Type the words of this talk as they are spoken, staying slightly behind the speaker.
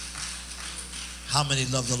How many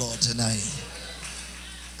love the Lord tonight?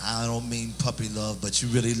 I don't mean puppy love, but you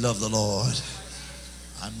really love the Lord.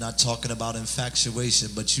 I'm not talking about infatuation,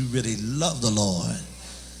 but you really love the Lord.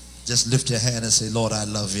 Just lift your hand and say, Lord, I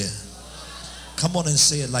love you. Come on and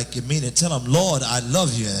say it like you mean it. Tell him, Lord, I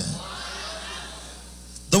love you.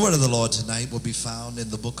 The word of the Lord tonight will be found in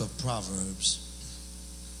the book of Proverbs,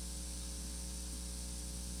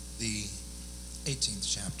 the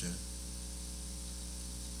 18th chapter.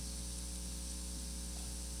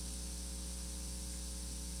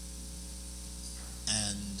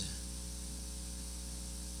 And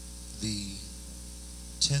the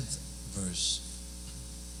 10th verse.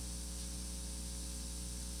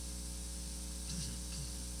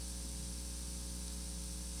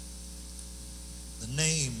 The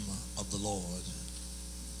name of the Lord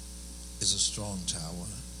is a strong tower.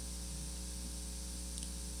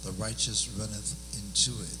 The righteous runneth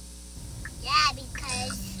into it,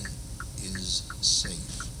 and is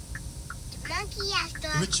safe. The monkey has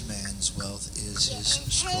The rich man's wealth is his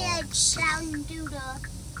strong city,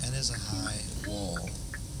 and is a high wall.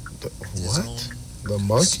 What? The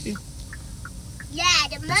monkey? Yeah,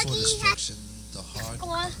 the Before monkey destruction, the heart of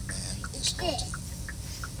man is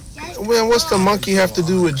altered. Man, what's the monkey have to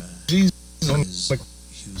do with Jesus? Is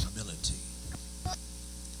humility.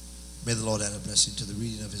 May the Lord add a blessing to the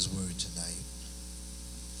reading of his word tonight.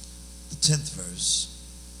 The 10th verse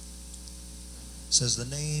says, the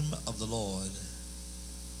name of the Lord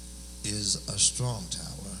is a strong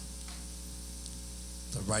tower.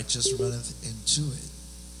 The righteous runneth into it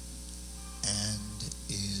and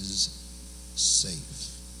is safe.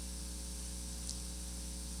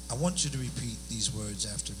 I want you to repeat these words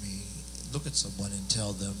after me. Look at someone and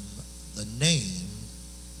tell them, the name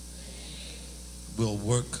will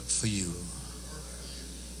work for you.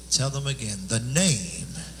 Tell them again, the name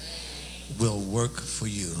will work for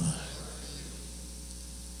you.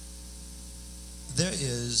 There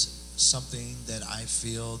is something that I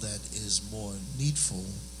feel that is more needful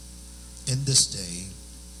in this day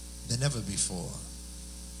than ever before.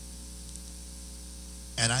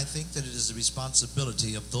 And I think that it is the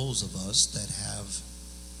responsibility of those of us that have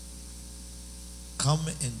come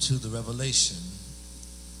into the revelation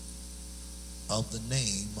of the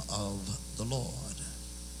name of the Lord.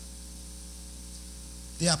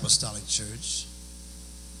 The Apostolic Church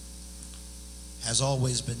has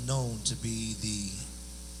always been known to be the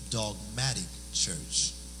dogmatic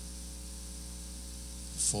church,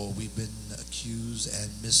 for we've been accused and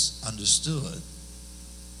misunderstood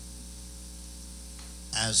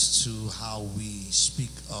as to how we speak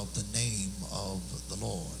of the name of the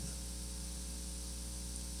Lord.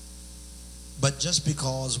 But just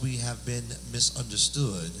because we have been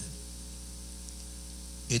misunderstood,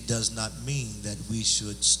 it does not mean that we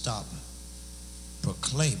should stop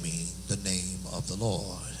proclaiming the name of the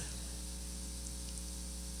Lord.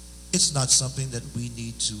 It's not something that we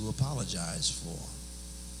need to apologize for.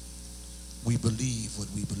 We believe what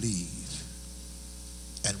we believe,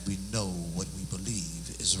 and we know what we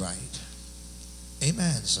believe is right.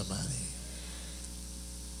 Amen, somebody.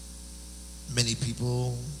 Many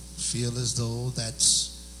people feel as though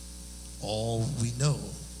that's all we know.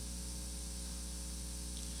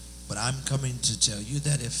 But I'm coming to tell you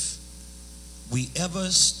that if we ever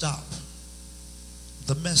stop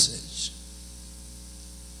the message,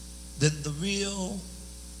 then the real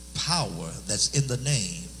power that's in the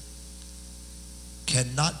name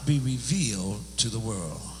cannot be revealed to the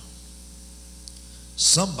world.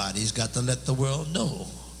 Somebody's got to let the world know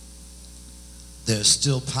there's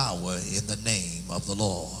still power in the name of the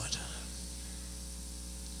Lord.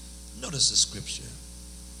 Notice the scripture.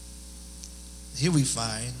 Here we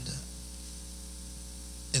find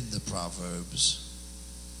in the Proverbs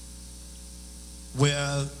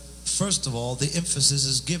where, first of all, the emphasis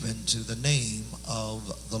is given to the name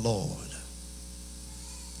of the Lord.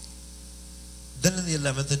 Then in the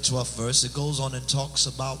 11th and 12th verse, it goes on and talks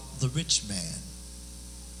about the rich man.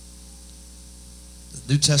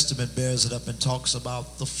 The New Testament bears it up and talks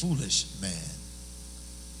about the foolish man.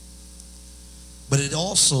 But it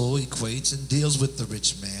also equates and deals with the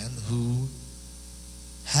rich man who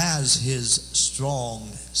has his strong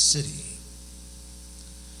city.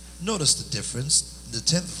 Notice the difference. The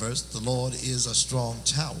 10th verse, the Lord is a strong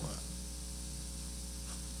tower,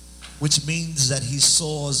 which means that he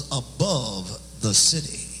soars above the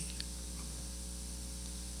city.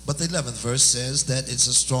 But the 11th verse says that it's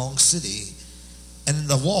a strong city, and in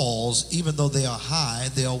the walls, even though they are high,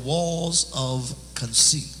 they are walls of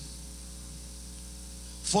conceit.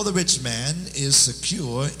 For the rich man is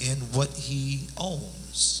secure in what he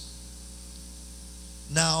owns.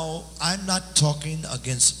 Now, I'm not talking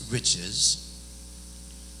against riches.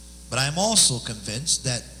 But I'm also convinced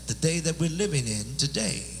that the day that we're living in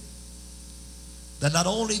today, that not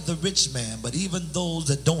only the rich man, but even those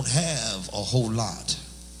that don't have a whole lot,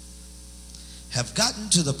 have gotten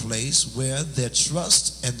to the place where their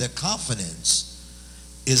trust and their confidence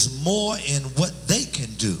is more in what they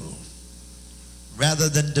can do rather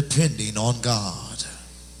than depending on God.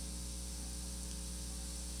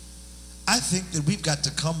 I think that we've got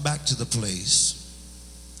to come back to the place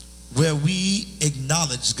where we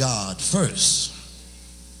acknowledge God first.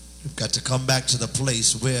 We've got to come back to the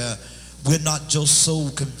place where we're not just so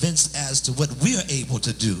convinced as to what we're able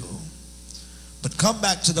to do, but come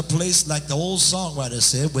back to the place like the old songwriter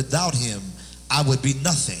said, without him I would be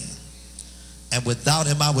nothing, and without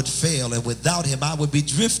him I would fail, and without him I would be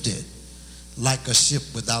drifted like a ship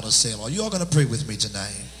without a sail. Are you all going to pray with me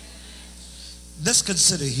tonight? Let's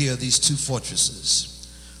consider here these two fortresses.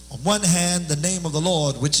 On one hand, the name of the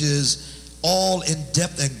Lord, which is all in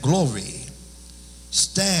depth and glory,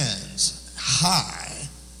 stands high,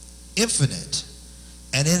 infinite,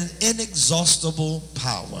 and in inexhaustible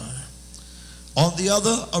power. On the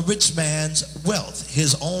other, a rich man's wealth,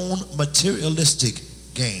 his own materialistic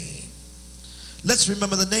gain. Let's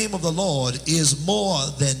remember the name of the Lord is more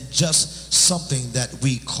than just something that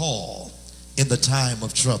we call in the time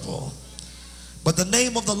of trouble. But the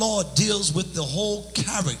name of the Lord deals with the whole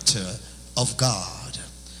character of God.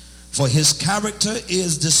 For his character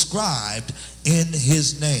is described in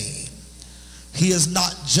his name. He is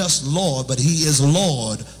not just Lord, but he is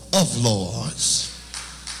Lord of lords.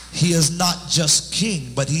 He is not just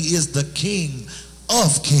king, but he is the King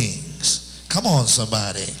of kings. Come on,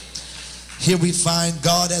 somebody. Here we find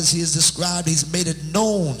God as he is described. He's made it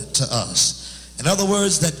known to us. In other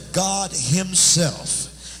words, that God himself,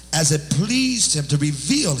 as it pleased him to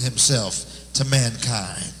reveal himself to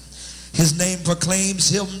mankind. His name proclaims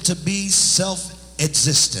him to be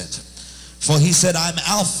self-existent. For he said, I'm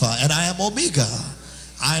Alpha and I am Omega.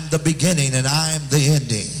 I'm the beginning and I am the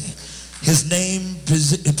ending. His name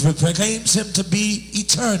proclaims him to be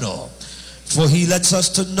eternal. For he lets us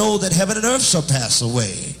to know that heaven and earth shall pass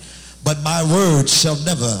away, but my word shall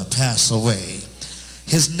never pass away.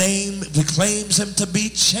 His name proclaims him to be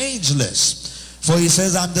changeless. For he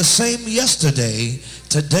says, I'm the same yesterday,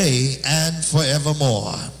 today, and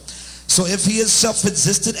forevermore. So if he is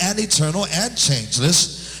self-existent and eternal and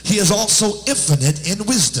changeless, he is also infinite in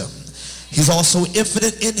wisdom. He's also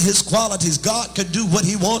infinite in his qualities. God can do what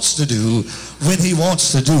he wants to do when he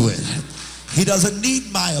wants to do it. He doesn't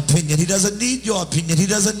need my opinion. He doesn't need your opinion. He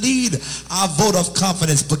doesn't need our vote of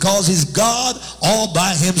confidence, because he's God all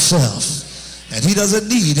by himself. And he doesn't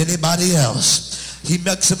need anybody else. He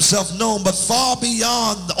makes himself known, but far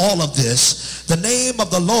beyond all of this, the name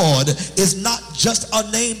of the Lord is not just a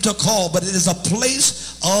name to call, but it is a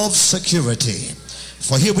place of security.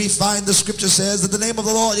 For here we find the scripture says that the name of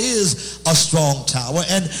the Lord is a strong tower,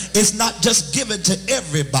 and it's not just given to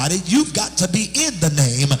everybody. You've got to be in the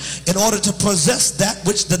name in order to possess that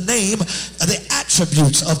which the name, the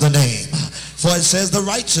attributes of the name. For it says the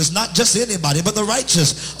righteous, not just anybody, but the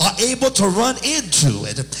righteous are able to run into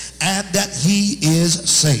it, and that he is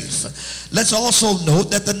safe. Let's also note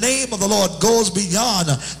that the name of the Lord goes beyond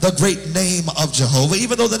the great name of Jehovah.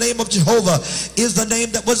 Even though the name of Jehovah is the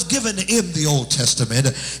name that was given in the Old Testament,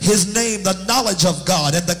 his name, the knowledge of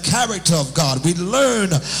God and the character of God, we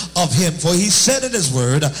learn of him. For he said in his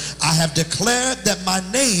word, I have declared that my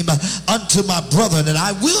name unto my brethren, and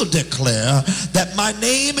I will declare that my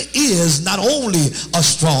name is not only a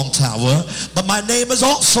strong tower, but my name is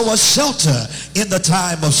also a shelter in the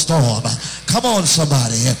time of storm. Come on,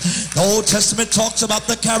 somebody. The Old Testament talks about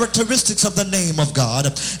the characteristics of the name of God,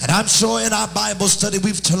 and I'm sure in our Bible study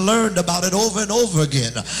we've learned about it over and over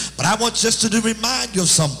again. But I want just to remind you of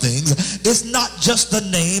some things. It's not just the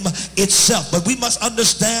name itself, but we must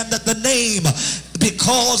understand that the name,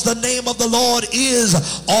 because the name of the Lord is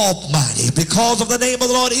almighty, because of the name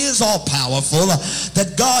of the Lord is all powerful,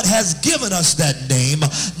 that God has given us that name,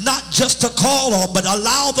 not just to call on, but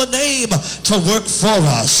allow the name to work for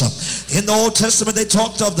us. In the Old Testament, they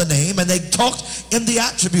talked of the name, and they talked in the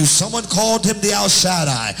attributes. Someone called him the El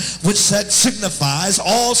Shaddai, which signifies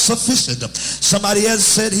all sufficient. Somebody else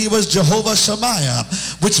said he was Jehovah Shammah,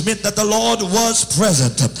 which meant that the Lord was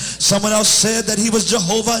present. Someone else said that he was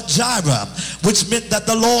Jehovah Jireh, which meant that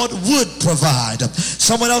the Lord would provide.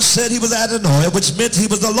 Someone else said he was Adonai, which meant he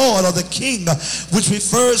was the Lord or the King, which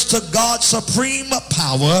refers to God's supreme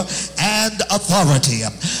power and authority.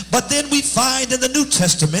 But then we find in the New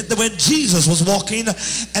Testament that when Jesus was walking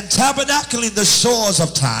and tabernacling the shores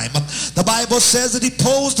of time, the Bible says that he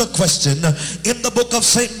posed a question in the book of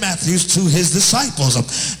St. Matthew to his disciples.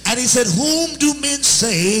 And he said, whom do men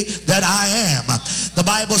say that I am? The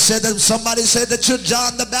Bible said that somebody said that you're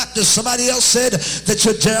John the Baptist. Somebody else said that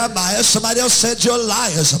you're Jeremiah. Somebody else said you're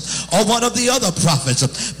Elias or one of the other prophets.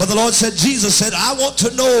 But the Lord said, Jesus said, I want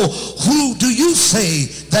to know, who do you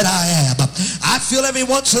say that I am? I feel every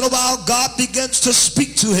once in a while God begins to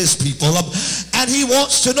speak to his people, and he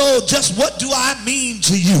wants to know, just what do I mean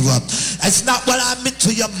to you? It's not what I meant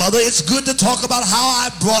to your mother. It's good to talk about how I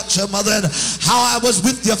brought your mother and how I was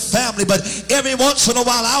with your family, but every once in a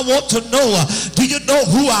while I want to know, do you know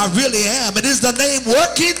who I really am? And is the name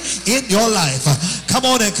working in your life? Come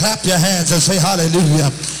on and clap your hands and say hallelujah.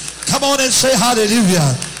 Come on and say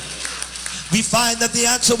hallelujah. We find that the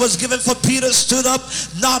answer was given, for Peter stood up,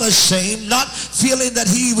 not ashamed, not feeling that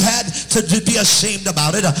he had to be ashamed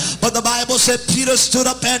about it. But the Bible said Peter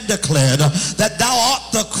stood up and declared that thou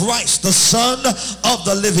art the Christ, the Son of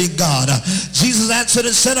the living God. Jesus answered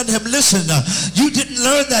and said unto him, listen, you didn't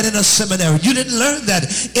learn that in a seminary. You didn't learn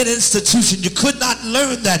that in an institution. You could not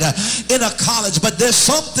learn that in a college. But there's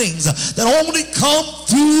some things that only come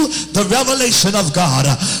through the revelation of God.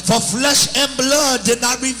 For flesh and blood did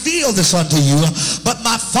not reveal this unto you, but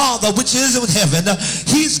my Father which is in heaven.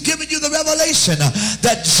 He's given you the revelation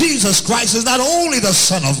that Jesus Christ is not only the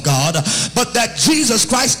Son of God, but that Jesus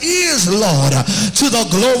Christ is Lord, to the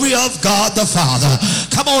glory of God the Father.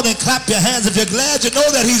 Come on and clap your hands if you're glad you know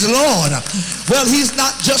that he's Lord. Well, he's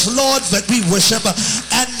not just Lord that we worship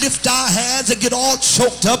and lift our hands and get all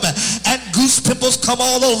choked up and goose pimples come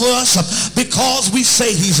all over us because we say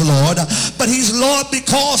he's Lord, but he's Lord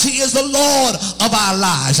because he is the Lord of our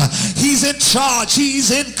lives. He's in charge. He's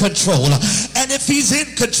in control. And if he's in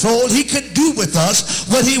control, he can do with us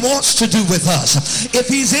what he wants to do with us. If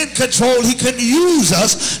he's in control, he can use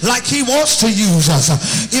us like he wants to use us.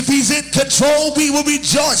 If he's in control, we will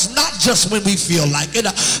rejoice, not just when we feel like it,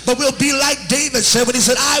 but we'll be like David said when he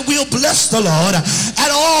said, I will bless the Lord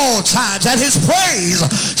at all times, and his praise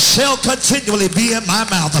shall continually be in my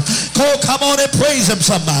mouth. Come on and praise him,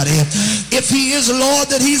 somebody. If he is Lord,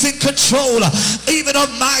 that he's in control even of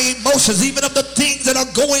my emotions, even of the things that are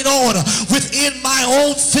going on within my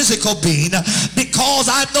own physical being, because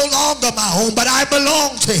I'm no longer my own, but I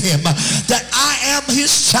belong to him, that I am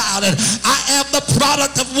his child, and I am the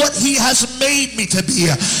product of what he has made me to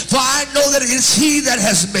be. For I know that it is he that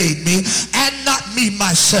has made me and not me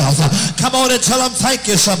myself. Come on and tell him thank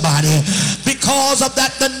you, somebody. Because of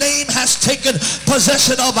that, the name has taken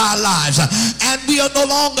possession of our lives, and we are no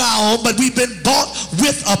longer our own, but we've been bought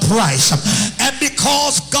with a price. And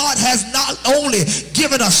because God has not only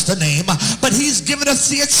given us the name, but he's given us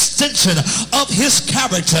the extension of his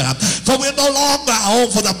character. For we're no longer our own,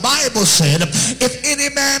 for the Bible said, if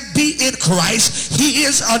any man be in Christ, he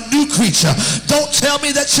is a new creature. Don't tell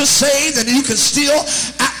me that you're saved and you can still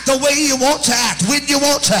act the way you want to act when you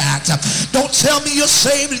want to act. Don't tell me you're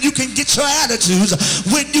saved and you can get your attitudes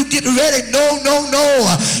when you get ready. No, no, no.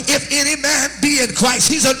 If any man be in Christ,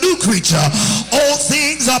 he's a new creature. All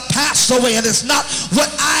things are passed away, and it's not what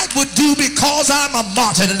I would do because I'm a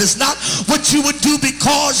Martin, and it's not what you would do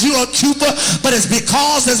because you're a Cuba, but it's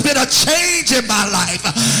because there's been a change in my life.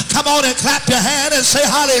 Come on and clap your hand and say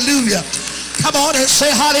hallelujah. Come on and say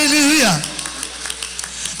hallelujah.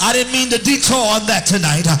 I didn't mean to detour on that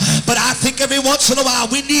tonight, but I think every once in a while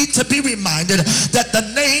we need to be reminded that the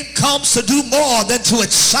name comes to do more than to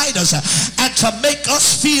excite us and to make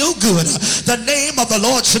us feel good. The name of the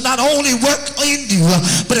Lord should not only work in you,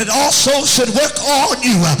 but it also should work on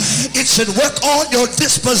you. It should work on your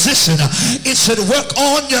disposition. It should work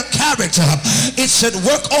on your character. It should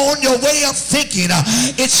work on your way of thinking.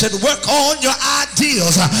 It should work on your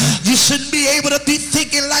ideals. You shouldn't be able to be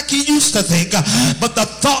thinking like you used to think, but the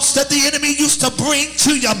thoughts that the enemy used to bring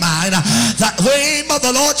to your mind, the name of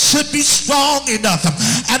the Lord should be strong enough,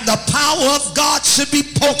 and the power of God should be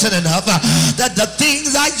potent enough that the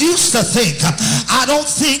things I used to think, I don't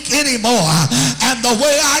think anymore. And the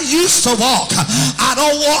way I used to walk, I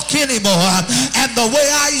don't walk anymore. And the way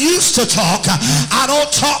I used to talk, I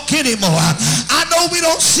don't talk anymore. I know we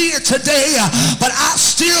don't see it today, but I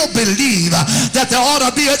still believe that there ought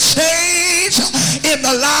to be a change in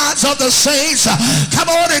the lives of the saints. Come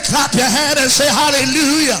on and clap your hand and say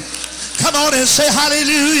hallelujah. Come on and say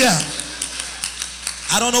hallelujah.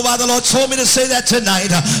 I don't know why the Lord told me to say that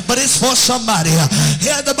tonight, but it's for somebody.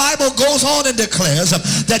 Here the Bible goes on and declares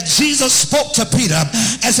that Jesus spoke to Peter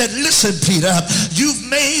and said, listen, Peter, you've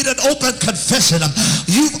made an open confession.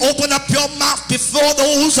 You've opened up your mouth before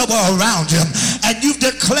those that were around you, and you've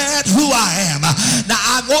declared declared who I am. Now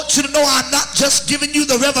I want you to know I'm not just giving you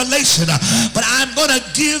the revelation, but I'm going to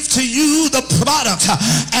give to you the product,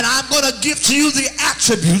 and I'm going to give to you the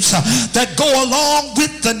attributes that go along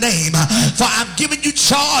with the name. For I'm giving you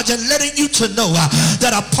charge and letting you to know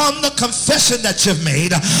that upon the confession that you've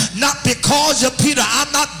made, not because you're Peter,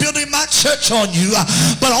 I'm not building my church on you,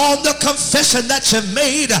 but on the confession that you've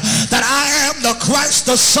made that I am the Christ,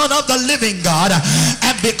 the Son of the living God.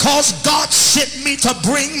 And because God sent me to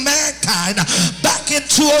bring mankind back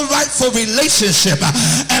into a rightful relationship,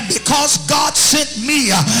 and because God sent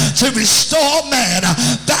me to restore man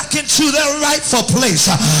back into their rightful place,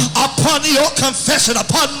 upon your confession,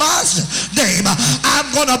 upon my name, I'm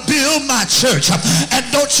going to build my church. And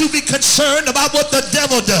don't you be concerned about what the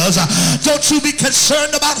devil does. Don't you be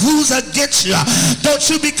concerned about who's against you. Don't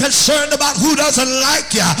you be concerned about who doesn't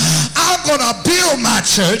like you. I'm going to build my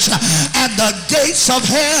church, and the gates of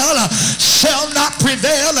hell shall not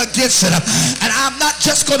prevail against it. And I'm not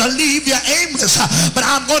just going to leave you aimless, but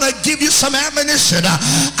I'm going to give you some ammunition.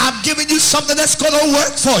 I'm giving you something that's going to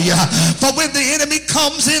work for you. For when the enemy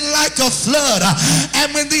comes in like a flood,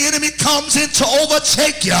 and when the enemy comes in to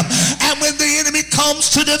overtake you, and when the enemy comes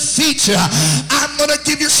to defeat you, I'm going to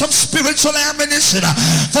give you some spiritual ammunition.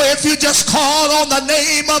 For if you just call on the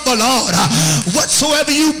name of the Lord,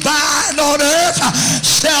 whatsoever you bind on earth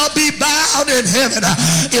shall be bound in heaven.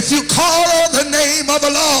 If you call on the name of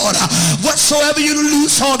the Lord, whatsoever you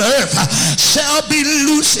loose on earth shall be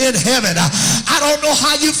loose in heaven. I don't know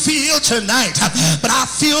how you feel tonight, but I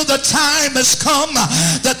feel the time has come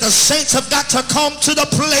that the saints have got to come to the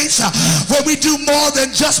place where we do more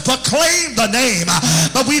than just proclaim the name,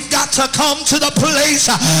 but we've got to come to the place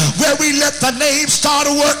where we let the name start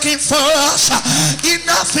working for us.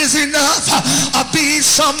 Enough is enough of being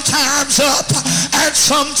sometimes up and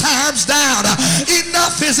sometimes down.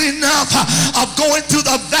 Enough is enough of going through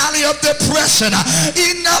the valley of depression.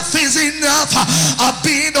 Enough is enough of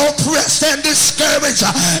being oppressed and discouraged.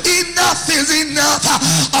 Enough is enough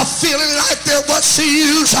of feeling like there was to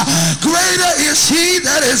use. Greater is he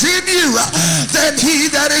that is in you than he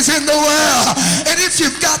that is in the world. And if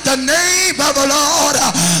you've got the name of the Lord,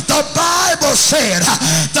 the Bible said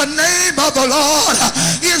the name of the Lord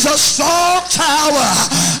is a strong tower.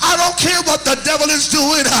 I don't care what the devil is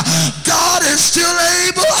doing, God is still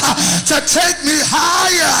able to take me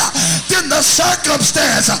higher than the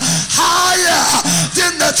circumstance, higher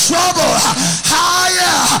than the trouble,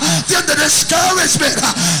 higher than the discouragement,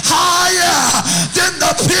 higher than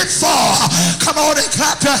the pitfall. Come on and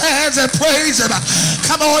clap your hands and praise him.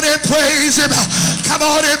 Come on and praise him. Come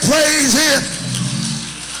on and praise him.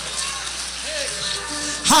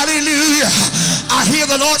 Hallelujah. I hear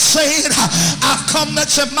the Lord saying, I've come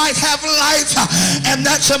that you might have life, and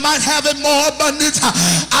that you might have it more abundant.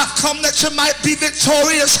 I've come that you might be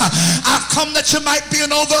victorious. I've come that you might be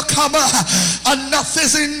an overcomer. Enough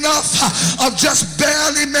is enough of just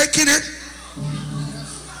barely making it.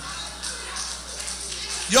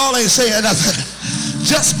 Y'all ain't saying nothing.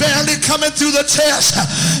 Just barely coming through the test.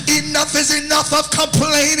 Enough is enough of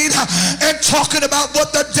complaining and talking about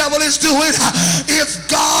what the devil is doing. If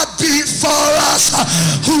God be for us,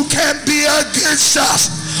 who can be against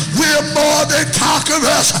us? We're more than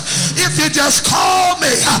conquerors. If you just call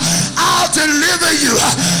me, I'll deliver you.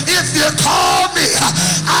 If you call me,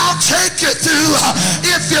 I'll take you through.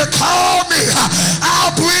 If you call me,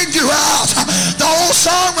 I'll bring you out. The old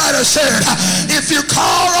songwriter said, if you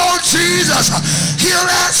call on Jesus,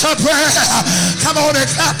 he'll answer prayer. Come on and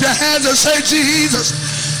clap your hands and say Jesus.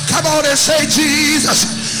 Come on and say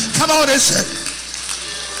Jesus. Come on and say.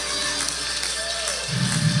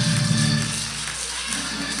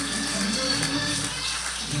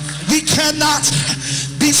 We cannot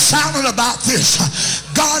be silent about this.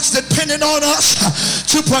 God's depending on us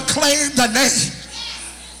to proclaim the name.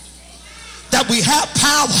 That we have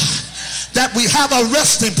power. That we have a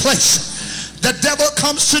resting place. The devil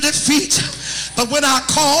comes to defeat. But when I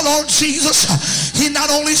call on Jesus, he not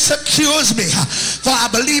only secures me, for I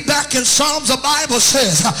believe back in Psalms, the Bible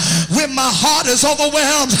says, when my heart is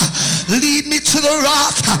overwhelmed, lead me to the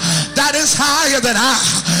rock that is higher than I.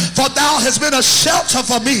 For thou hast been a shelter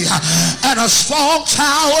for me and a strong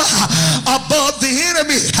tower above the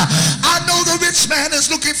enemy. I know the rich man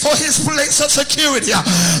is looking for his place of security.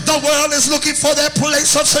 The world is looking for their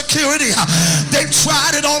place of security. They've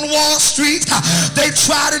tried it on Wall Street. They've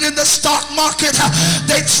tried it in the stock market.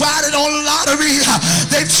 They tried it on lottery.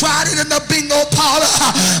 They tried it in the bingo parlor.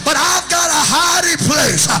 But I've got a hiding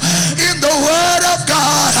place in the Word of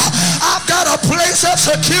God. I've got a place of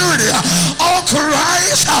security on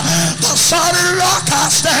Christ, the solid rock I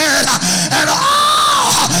stand, and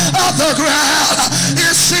all of the ground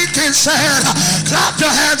is saying? Clap your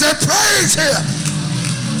hands and praise him.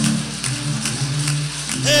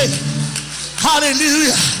 Hey,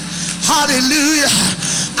 hallelujah, hallelujah.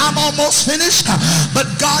 I'm almost finished, but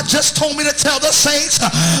God just told me to tell the saints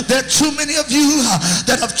there are too many of you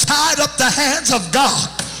that have tied up the hands of God.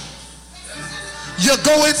 You're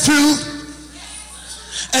going through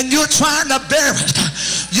and you're trying to bear it.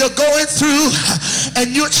 You're going through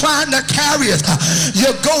and you're trying to carry it.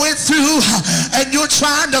 You're going through and you're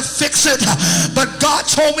trying to fix it. But God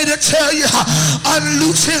told me to tell you,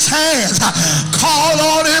 unloose his hands. Call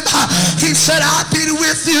on him. He said, I'll be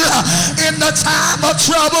with you in the time of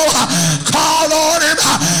trouble. Call on him.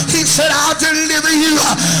 He said, I'll deliver you.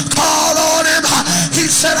 Call on him. He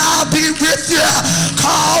said, I'll be with you.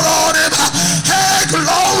 Call on him. Hey,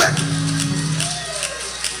 glory.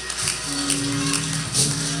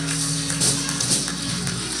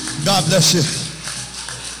 God bless you.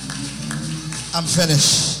 I'm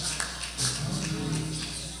finished.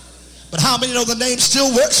 But how many know the name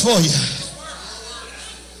still works for you?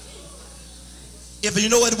 If you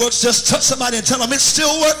know it works, just touch somebody and tell them it's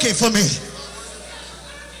still working for me.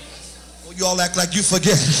 Well, you all act like you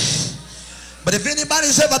forget. But if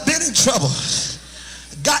anybody's ever been in trouble,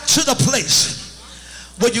 got to the place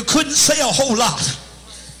where you couldn't say a whole lot.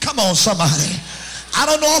 Come on, somebody. I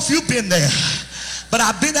don't know if you've been there. But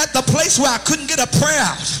I've been at the place where I couldn't get a prayer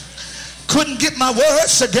out. Couldn't get my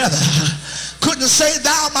words together. Couldn't say,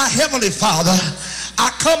 thou my heavenly Father, I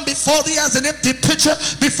come before thee as an empty pitcher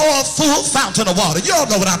before a full fountain of water. You all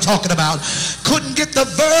know what I'm talking about. Couldn't get the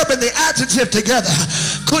verb and the adjective together.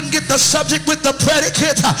 Couldn't get the subject with the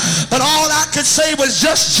predicate. But all I could say was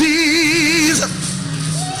just Jesus.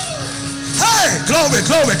 Hey, glory,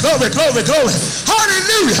 glory, glory, glory, glory.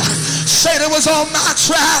 Hallelujah. Satan was on my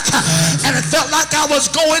track and it felt like I was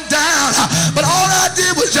going down. But all I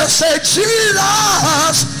did was just say, Jesus.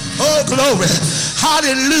 Oh, glory.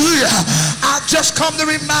 Hallelujah. I've just come to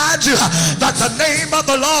remind you that the name of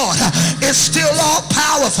the Lord is still all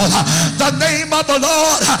powerful. The name of the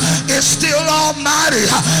Lord is still almighty.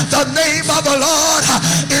 The name of the Lord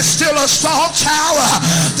is still a strong tower.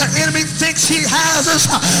 The enemy thinks he has us,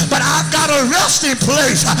 but I've got a resting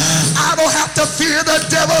place. I don't have to fear the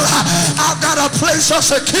devil. I've got a place of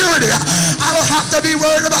security. I don't have to be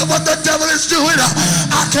worried about what the devil is doing.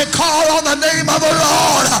 I can call on the name of the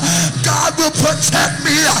Lord. God will protect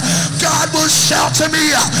me. God will shelter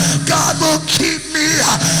me. God will keep me.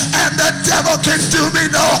 And the devil can do me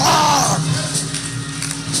no harm.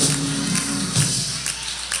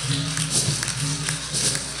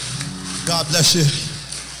 God bless you.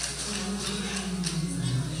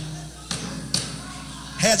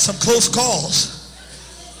 Had some close calls.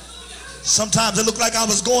 Sometimes it looked like I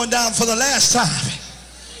was going down for the last time.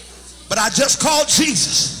 But I just called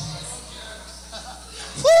Jesus.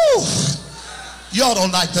 Woo! Y'all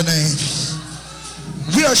don't like the name.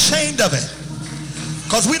 We're ashamed of it.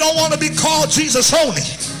 Because we don't want to be called Jesus only.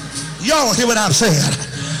 Y'all don't hear what I'm saying.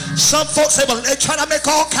 Some folks say, well, they try to make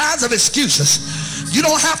all kinds of excuses. You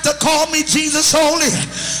don't have to call me Jesus only.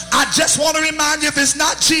 I just want to remind you, if it's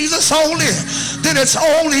not Jesus only, then it's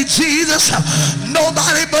only Jesus.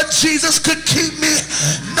 Nobody but Jesus could keep me.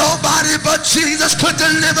 Nobody but Jesus could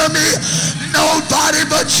deliver me. Nobody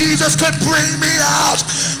but Jesus could bring me out.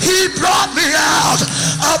 He brought me out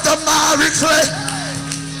of the miry clay.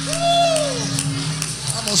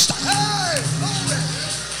 I'm gonna stop. Hey,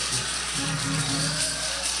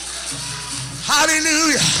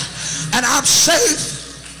 hallelujah. And I'm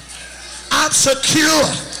safe, I'm secure,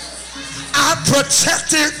 I'm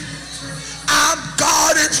protected, I'm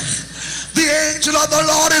guarded. The angel of the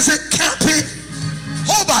Lord is encamping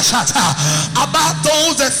about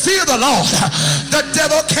those that fear the Lord. The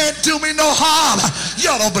devil can't do me no harm.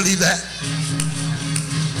 Y'all don't believe that?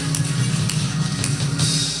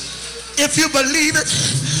 If you believe it,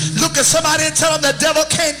 look at somebody and tell them the devil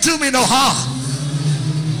can't do me no harm.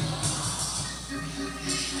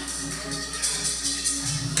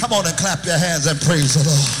 Come on and clap your hands and praise the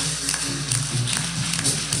Lord.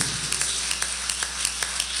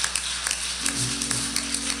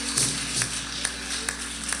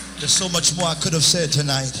 There's so much more I could have said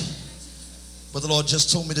tonight, but the Lord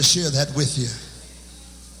just told me to share that with you.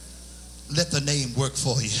 Let the name work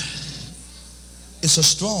for you. It's a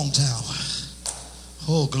strong tower.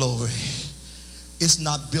 Oh, glory. It's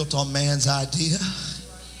not built on man's idea,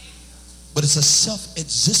 but it's a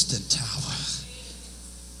self-existent tower.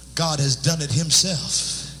 God has done it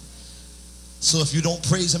himself. So if you don't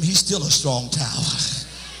praise him, he's still a strong tower.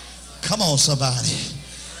 Come on, somebody.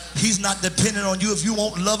 He's not dependent on you. If you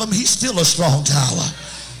won't love him, he's still a strong tower.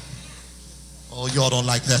 Oh, y'all don't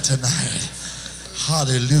like that tonight.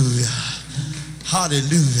 Hallelujah.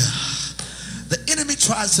 Hallelujah. The enemy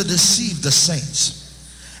tries to deceive the saints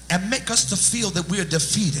and make us to feel that we're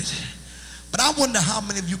defeated. But I wonder how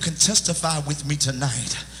many of you can testify with me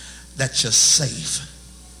tonight that you're safe.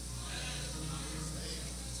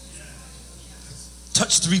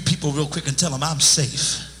 Touch 3 people real quick and tell them, I'm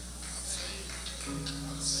safe.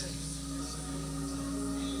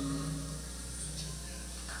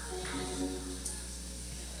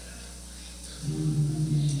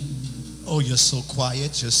 Oh, you're so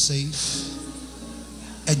quiet, you're safe.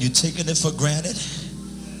 And you're taking it for granted.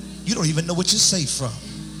 You don't even know what you're safe from.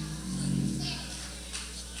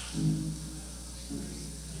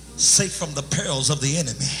 Safe from the perils of the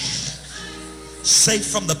enemy. Safe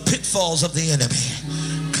from the pitfalls of the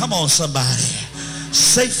enemy. Come on, somebody.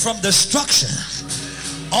 Safe from destruction.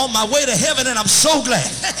 On my way to heaven, and I'm so glad.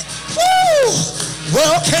 Woo!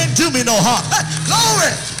 World can't do me no harm.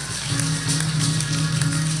 Glory!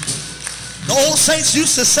 The old saints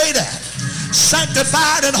used to say that.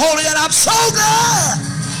 Sanctified and holy, and I'm so glad.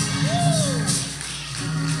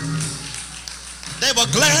 They were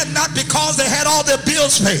glad not because they had all their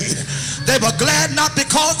bills paid. They were glad not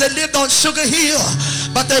because they lived on Sugar Hill,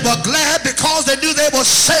 but they were glad because they knew they were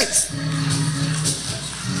safe.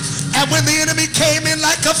 And when the enemy came in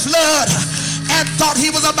like a flood and thought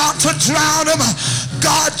he was about to drown them,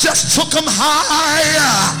 God just took them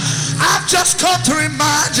higher. I've just come to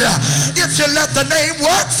remind you, if you let the name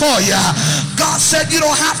work for you, God said you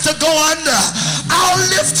don't have to go under. I'll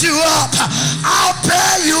lift you up. I'll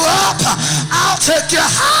bear you up. I'll take you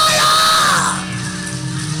higher.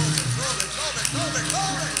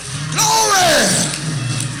 Glory.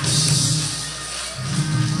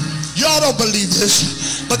 Y'all don't believe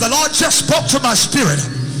this, but the Lord just spoke to my spirit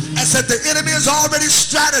and said the enemy has already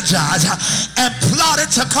strategized and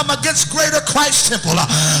plotted to come against Greater Christ Temple.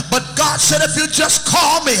 But God said, if you just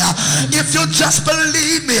call me, if you just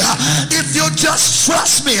believe me, if you just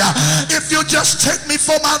trust me, if you just take me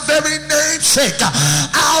for my very name's sake,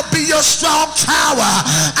 I'll be your strong tower.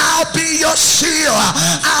 I'll be your shield.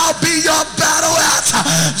 I'll be your battle axe.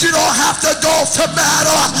 You don't have to go to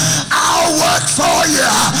battle. I'll work for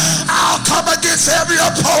you. I'll come against every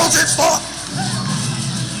opposing force.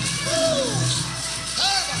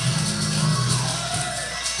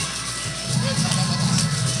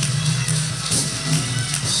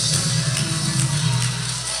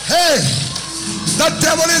 Hey, the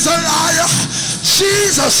devil is a liar.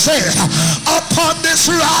 Jesus said, upon this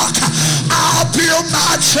rock I'll build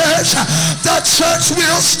my church. The church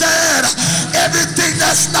will stand. Everything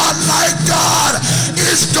that's not like God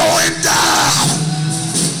is going down.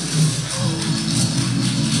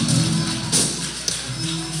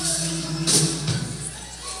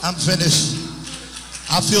 I'm finished.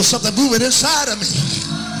 I feel something moving inside of me.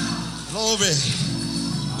 Glory.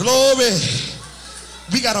 Glory.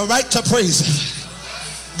 We got a right to praise him.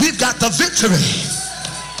 We've got the victory.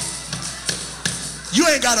 You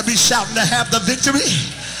ain't got to be shouting to have the victory.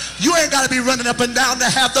 You ain't got to be running up and down to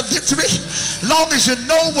have the victory. Long as you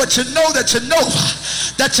know what you know, that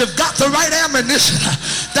you've got the right ammunition,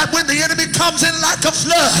 that when the enemy comes in like a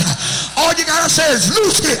flood, all you got to say is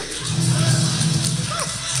loose it.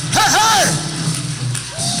 Hey, hey.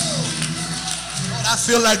 Lord, I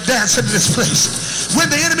feel like dancing in this place. When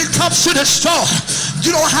the enemy comes to destroy,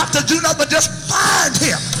 you don't have to do nothing but just bind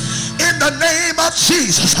him in the name of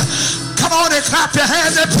Jesus. Come on and clap your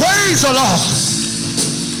hands and praise the Lord.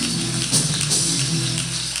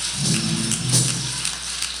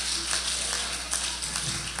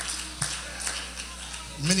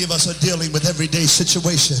 Many of us are dealing with everyday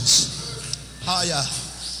situations. Hallelujah.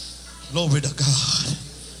 Glory to God.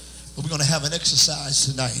 But we're going to have an exercise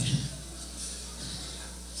tonight.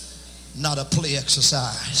 Not a play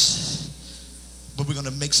exercise, but we're going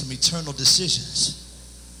to make some eternal decisions.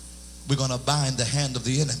 We're going to bind the hand of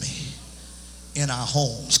the enemy in our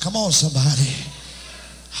homes. Come on, somebody.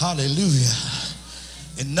 Hallelujah.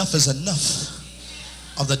 Enough is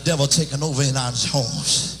enough of the devil taking over in our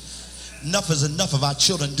homes. Enough is enough of our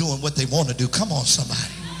children doing what they want to do. Come on,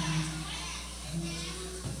 somebody.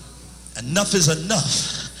 Enough is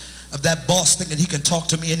enough of that boss thinking he can talk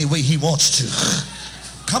to me any way he wants to.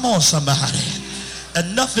 Come on, somebody.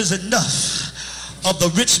 Enough is enough of the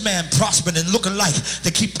rich man prospering and looking like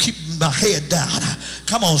they keep keeping my head down.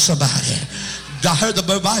 Come on, somebody. I heard the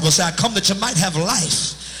Bible say, I come that you might have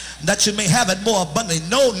life, that you may have it more abundantly.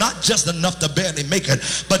 No, not just enough to barely make it,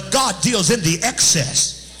 but God deals in the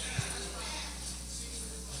excess.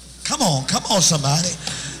 Come on, somebody.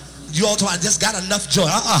 You all told I just got enough joy.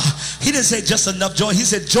 He didn't say just enough joy. He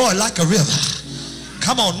said joy like a river.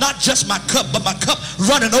 Come on, not just my cup, but my cup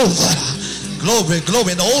running over. Glory,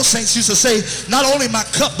 glory. And the old saints used to say, not only my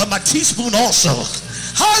cup, but my teaspoon also.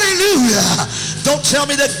 Hallelujah. Don't tell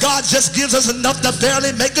me that God just gives us enough to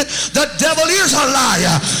barely make it. The devil is a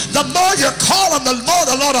liar. The more you call him, the more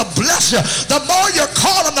the Lord will bless you. The more you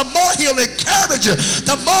call him, the more he'll encourage you.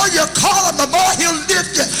 The more you call him, the more he'll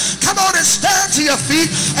lift you. Come on and stand to your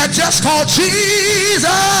feet and just call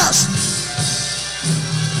Jesus.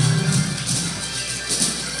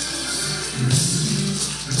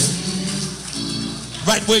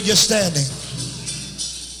 Right where you're standing.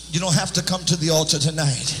 You don't have to come to the altar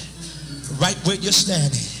tonight. Right where you're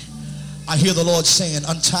standing, I hear the Lord saying,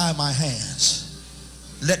 untie my hands.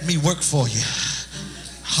 Let me work for you.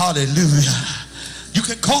 Hallelujah. You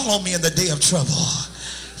can call on me in the day of trouble.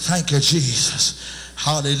 Thank you, Jesus.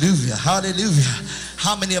 Hallelujah. Hallelujah.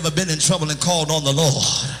 How many ever been in trouble and called on the Lord?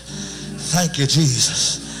 Thank you,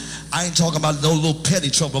 Jesus. I ain't talking about no little petty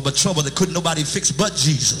trouble, but trouble that couldn't nobody fix but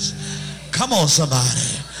Jesus. Come on,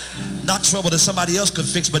 somebody. Not trouble that somebody else could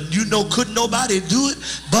fix, but you know couldn't nobody do it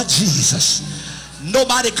but Jesus.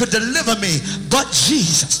 Nobody could deliver me but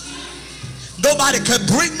Jesus. Nobody could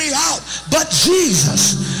bring me out but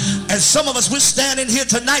Jesus. And some of us, we're standing here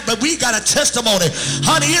tonight, but we got a testimony.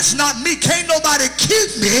 Honey, it's not me. Can't nobody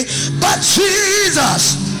keep me but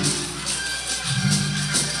Jesus.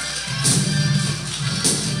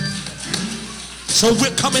 So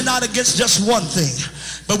we're coming out against just one thing.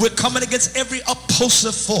 But we're coming against every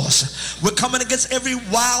opposing force. We're coming against every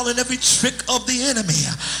wild and every trick of the enemy.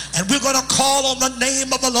 And we're going to call on the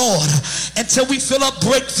name of the Lord until we feel a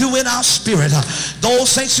breakthrough in our spirit. The old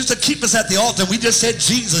saints used to keep us at the altar. We just said,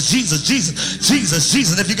 Jesus, Jesus, Jesus, Jesus,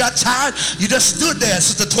 Jesus. And if you got tired, you just stood there,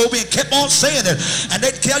 Sister Toby, and kept on saying it. And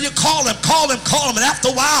they'd tell you, call him, call him, call him. And after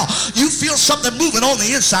a while, you feel something moving on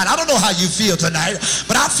the inside. I don't know how you feel tonight,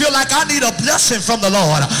 but I feel like I need a blessing from the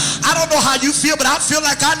Lord. I don't know how you feel, but I feel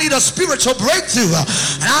like I need a spiritual breakthrough.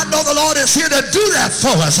 And I know the Lord is here to do that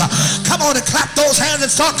for us. Come on and clap those hands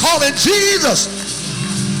and start calling Jesus.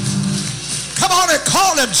 Come on and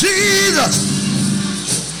call him Jesus.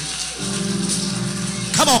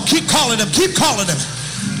 Come on, keep calling him. Keep calling him.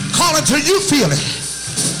 Call him till you feel it.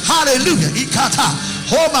 Hallelujah. Ikata.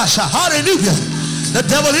 Homasha. Hallelujah. The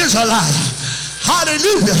devil is a liar.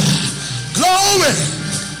 Hallelujah. Glory.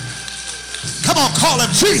 Come on, call him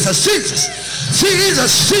Jesus, Jesus,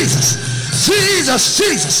 Jesus, Jesus, Jesus,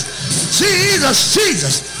 Jesus, Jesus,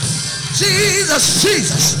 Jesus, Jesus,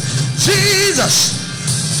 Jesus, Jesus.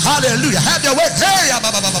 Hallelujah. Have your way. Hey,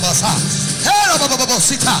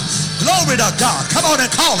 glory to God. Come on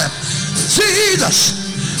and call him Jesus,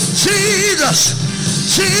 Jesus,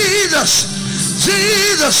 Jesus,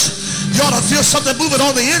 Jesus. You ought to feel something moving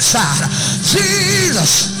on the inside.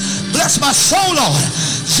 Jesus, bless my soul, Lord.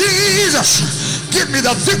 Jesus, give me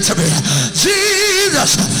the victory.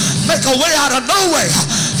 Jesus, make a way out of no way.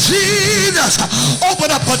 Jesus, open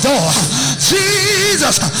up a door.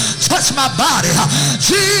 Jesus, touch my body.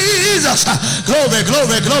 Jesus, glory,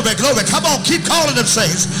 glory, glory, glory. Come on, keep calling them,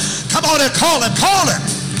 saints. Come on and call him, call him.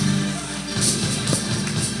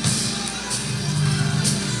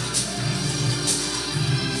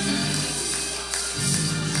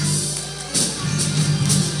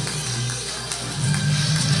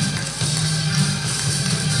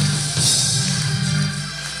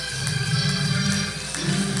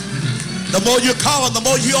 The more you call him, the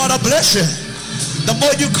more you ought to bless you. The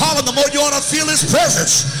more you call him, the more you ought to feel his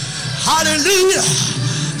presence. Hallelujah.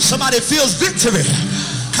 Somebody feels victory.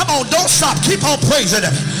 Come on, don't stop. Keep on praising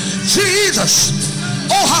him. Jesus.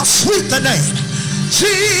 Oh, how sweet the name.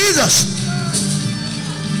 Jesus.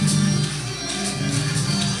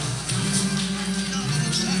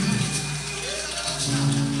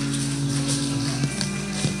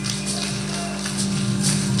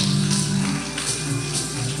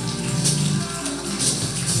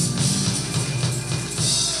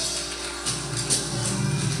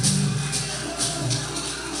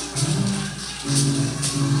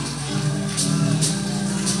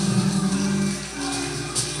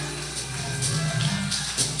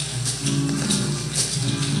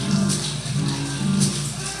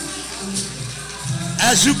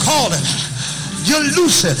 As you call him, you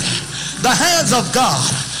loosen the hands of God.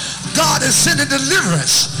 God is sending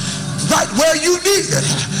deliverance right where you need it.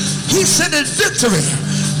 He's sending victory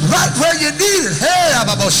right where you need it. Hey,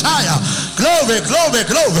 Messiah. Glory, glory,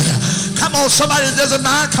 glory. Come on, somebody that doesn't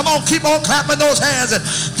mind. Come on, keep on clapping those hands and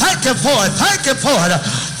thank him for it. Thank him for it.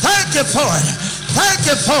 Thank him for it. Thank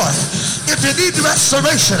him for it. If you need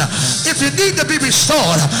restoration, if you need to be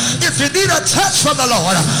restored, if you need a touch from the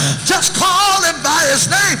Lord, just call him by his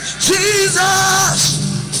name, Jesus.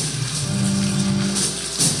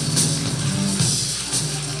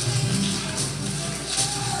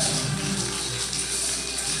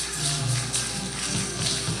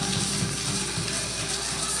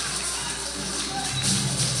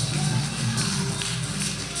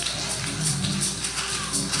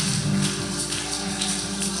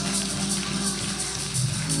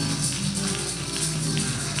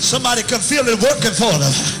 Somebody can feel it working for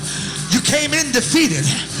them. You came in defeated.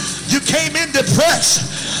 You came in depressed.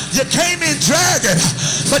 You came in dragging.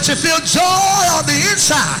 But you feel joy on the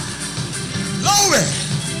inside. Glory.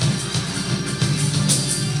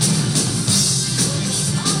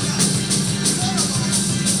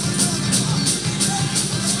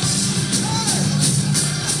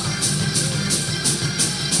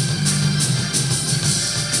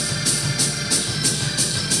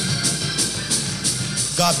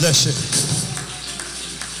 God bless you.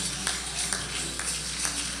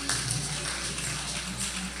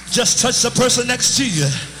 Just touch the person next to you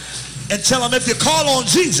and tell them if you call on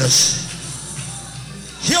Jesus,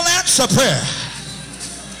 he'll answer prayer.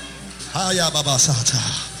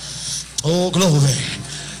 Oh, glory.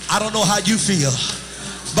 I don't know how you feel,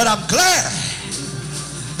 but I'm glad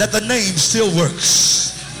that the name still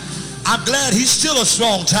works. I'm glad he's still a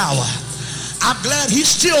strong tower. I'm glad he's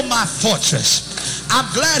still my fortress. I'm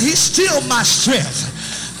glad he's still my strength.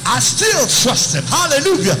 I still trust him.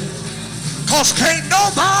 Hallelujah. Because can't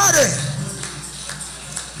nobody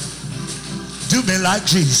do me like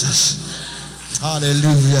Jesus.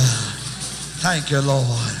 Hallelujah. Thank you,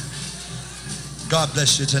 Lord. God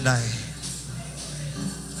bless you tonight.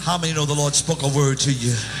 How many know the Lord spoke a word to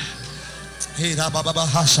you?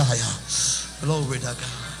 Glory to God.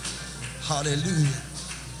 Hallelujah.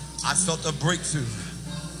 I felt a breakthrough.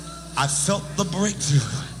 I felt the breakthrough.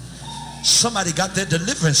 Somebody got their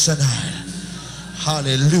deliverance tonight.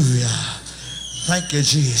 Hallelujah. Thank you,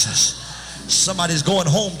 Jesus. Somebody's going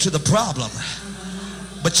home to the problem,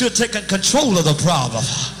 but you're taking control of the problem.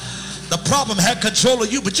 The problem had control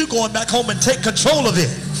of you, but you're going back home and take control of it.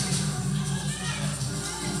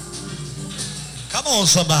 Come on,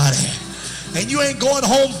 somebody. And you ain't going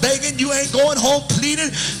home begging, you ain't going home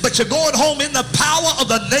pleading, but you're going home in the power of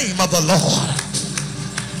the name of the Lord.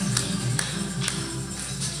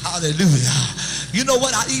 Hallelujah. You know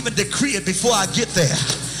what? I even decree it before I get there.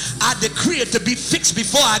 I decree it to be fixed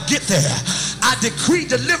before I get there. I decree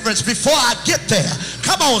deliverance before I get there.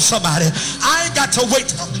 Come on, somebody. I ain't got to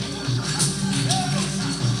wait.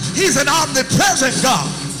 He's an omnipresent God.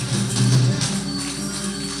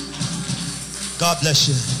 God bless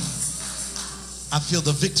you. I feel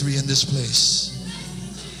the victory in this place.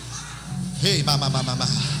 Hey, my.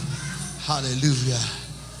 Hallelujah.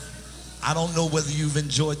 I don't know whether you've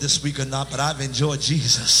enjoyed this week or not, but I've enjoyed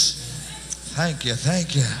Jesus. Thank you,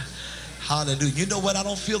 thank you. Hallelujah. You know what? I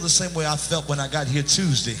don't feel the same way I felt when I got here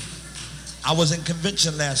Tuesday. I was in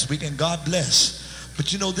convention last week, and God bless.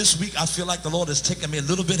 But you know, this week I feel like the Lord has taken me a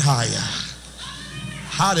little bit higher.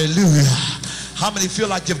 Hallelujah. How many feel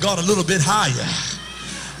like you've gone a little bit higher?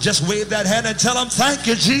 Just wave that hand and tell them, thank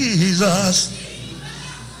you, Jesus.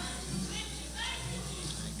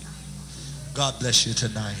 God bless you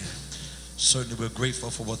tonight. Certainly we're grateful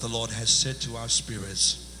for what the Lord has said to our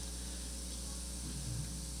spirits.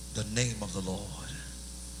 The name of the Lord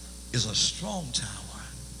is a strong tower,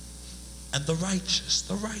 and the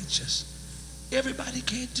righteous, everybody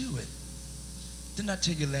can't do it. Didn't I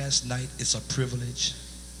tell you last night it's a privilege?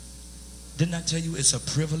 Didn't I tell you it's a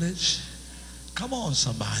privilege? Come on,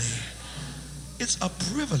 somebody. It's a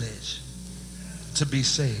privilege to be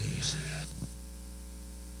saved.